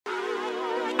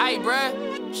Hey,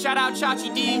 bruh. Shout out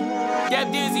Chachi D,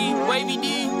 Deb Dizzy,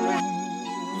 Wavy-D,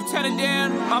 Lieutenant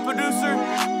Dan, my producer.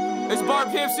 It's Bart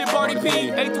Pimpson, Barty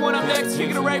P. 8th one up next.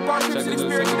 Kicking the Ray, Bart Pimpson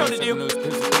experience. You know the deal.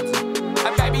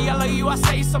 Hey, baby, I love you. I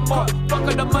say some more. Fuck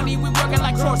on the money, we working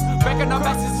like chores. Breaking our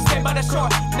messes and stay by the shore.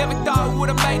 Never thought we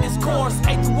would've made this course.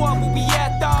 8th one, where we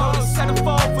at, though. It's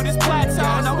 7-4 for this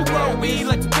plateau. Now we roll weed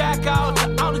like tobacco.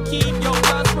 All to keep your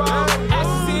guns roll.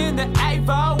 Ashes in the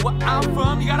AVO. Where I'm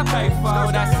from, you gotta pay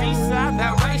for. That seaside,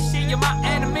 that race shit, you're my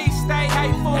enemy. Stay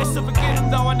hateful. It's to forget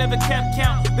them, though I never kept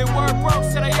count. They were broke,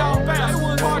 said they all bounce.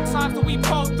 Hard times that we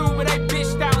pulled through, but they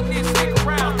bitch down, then stick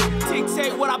around.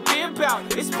 Dictate what I've been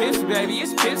about. It's Pimpson, baby,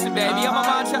 it's Pimpson, baby. I'm a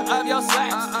mantra of your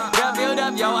slacks. They'll build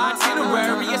up your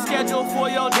itinerary, a schedule for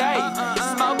your day.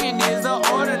 Smoking is the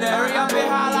ordinary. I've been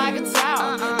high like a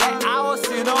towel. Like I was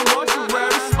in a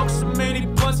mortuary. Smoke so many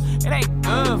blunts, it ain't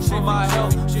good for my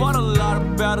health. Fought a lot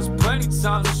of battles, plenty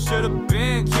times I should've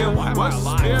been killed. What's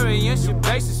experience? Your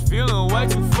base is feeling way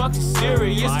too fucking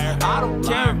serious. I don't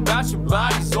care about your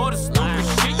bodies or the stupid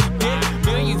shit you did.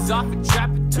 Millions off a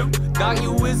trapping too. Thought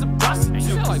you was a prostitute.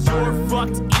 You're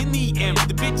fucked in the end.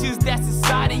 The bitches that's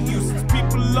inside of you. Since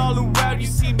people all around you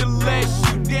seem to let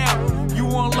you down. You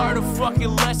won't learn a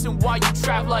fucking lesson while you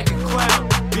trap like a clown,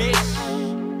 bitch.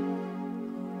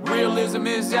 Realism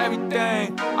is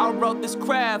everything. I wrote this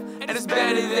crap, and it's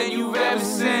better than you've ever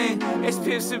seen. It's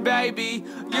Pimpson, baby.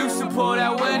 Used to pull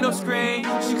that window screen.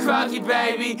 She crocky,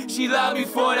 baby. She loved me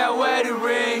for that wedding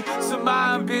ring. So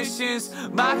my ambitions,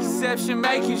 my conception,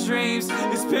 making dreams.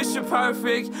 It's picture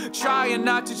perfect. Trying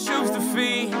not to choose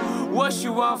defeat. What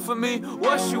you want from me?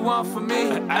 What you want from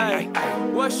me? Ay,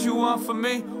 what you want from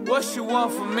me? What you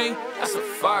want from me? That's a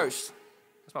first.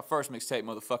 That's my first mixtape,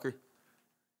 motherfucker.